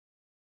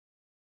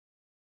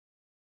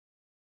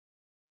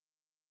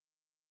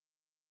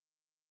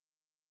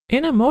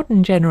In a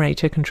modern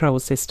generator control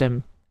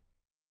system,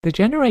 the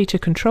generator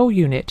control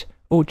unit,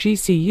 or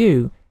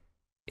GCU,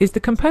 is the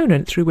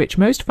component through which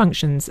most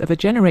functions of a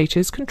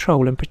generator's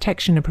control and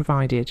protection are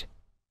provided.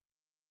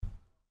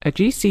 A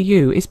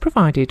GCU is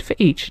provided for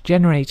each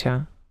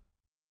generator.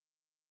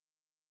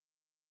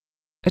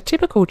 A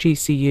typical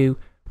GCU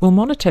will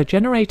monitor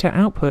generator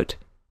output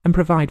and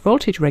provide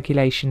voltage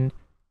regulation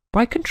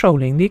by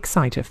controlling the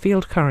exciter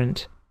field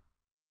current.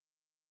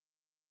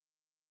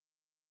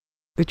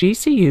 The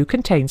GCU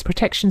contains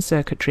protection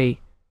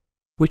circuitry,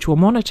 which will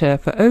monitor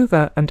for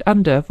over and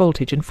under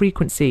voltage and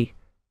frequency,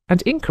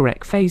 and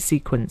incorrect phase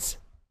sequence.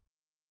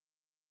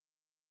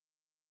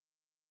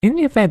 In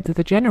the event that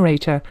the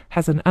generator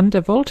has an under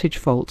voltage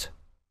fault,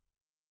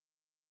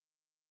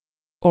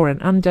 or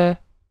an under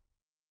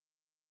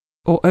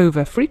or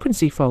over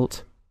frequency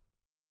fault,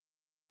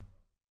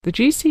 the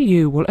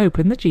GCU will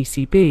open the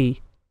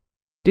GCB,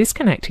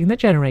 disconnecting the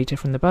generator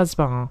from the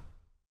busbar.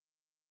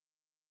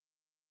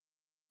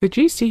 The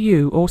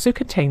GCU also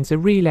contains a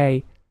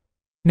relay,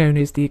 known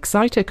as the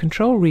exciter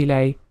control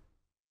relay,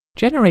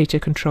 generator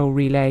control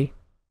relay,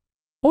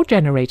 or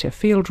generator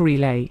field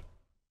relay.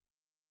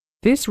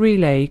 This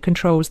relay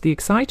controls the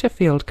exciter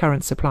field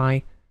current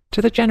supply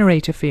to the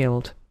generator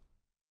field.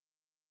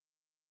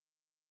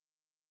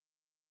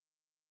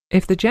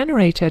 If the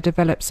generator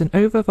develops an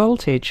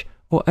overvoltage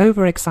or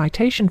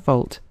overexcitation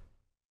fault,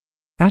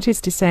 that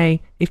is to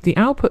say, if the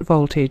output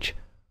voltage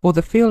or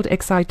the field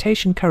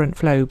excitation current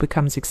flow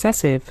becomes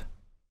excessive,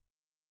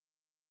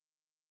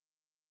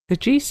 the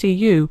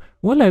GCU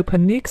will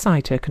open the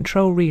exciter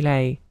control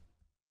relay.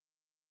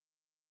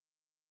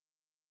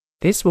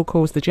 This will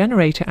cause the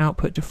generator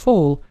output to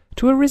fall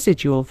to a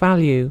residual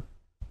value.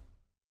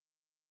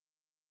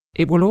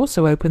 It will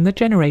also open the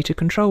generator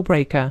control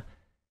breaker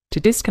to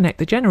disconnect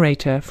the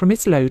generator from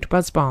its load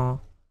busbar.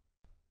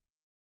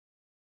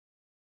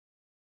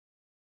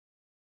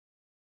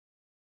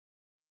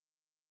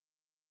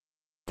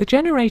 The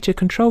generator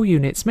control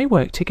units may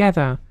work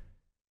together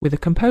with a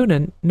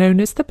component known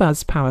as the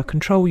Bus Power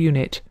Control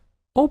Unit,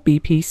 or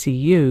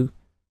BPCU,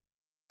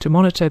 to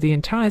monitor the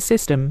entire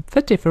system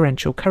for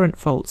differential current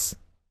faults.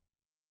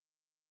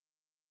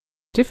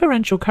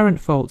 Differential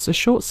current faults are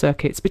short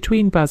circuits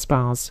between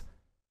busbars,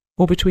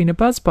 or between a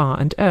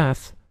busbar and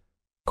earth,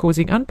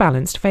 causing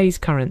unbalanced phase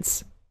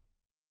currents.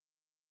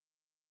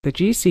 The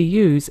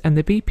GCUs and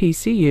the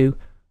BPCU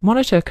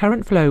monitor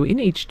current flow in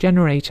each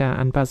generator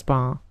and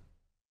busbar.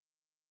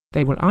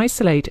 They will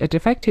isolate a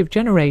defective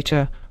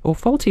generator or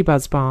faulty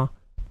busbar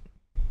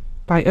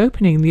by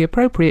opening the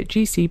appropriate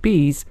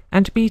GCBs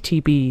and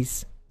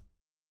BTBs.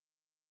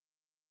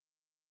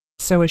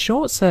 So a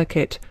short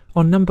circuit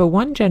on number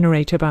 1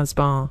 generator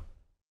busbar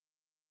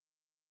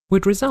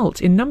would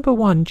result in number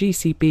 1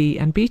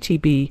 GCB and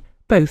BTB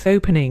both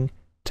opening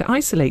to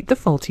isolate the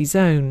faulty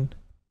zone.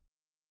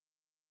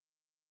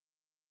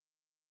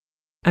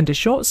 And a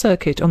short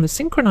circuit on the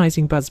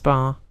synchronizing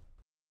busbar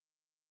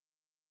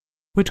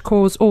would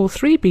cause all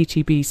 3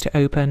 BTBs to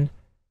open,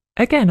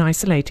 again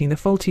isolating the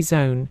faulty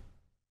zone.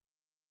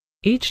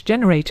 Each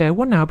generator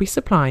will now be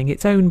supplying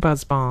its own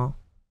busbar.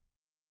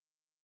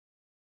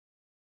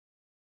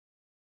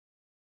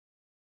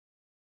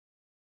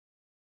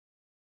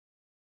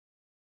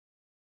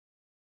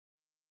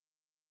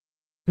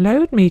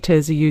 Load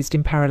meters are used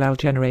in parallel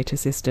generator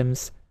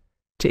systems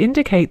to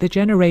indicate the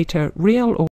generator real or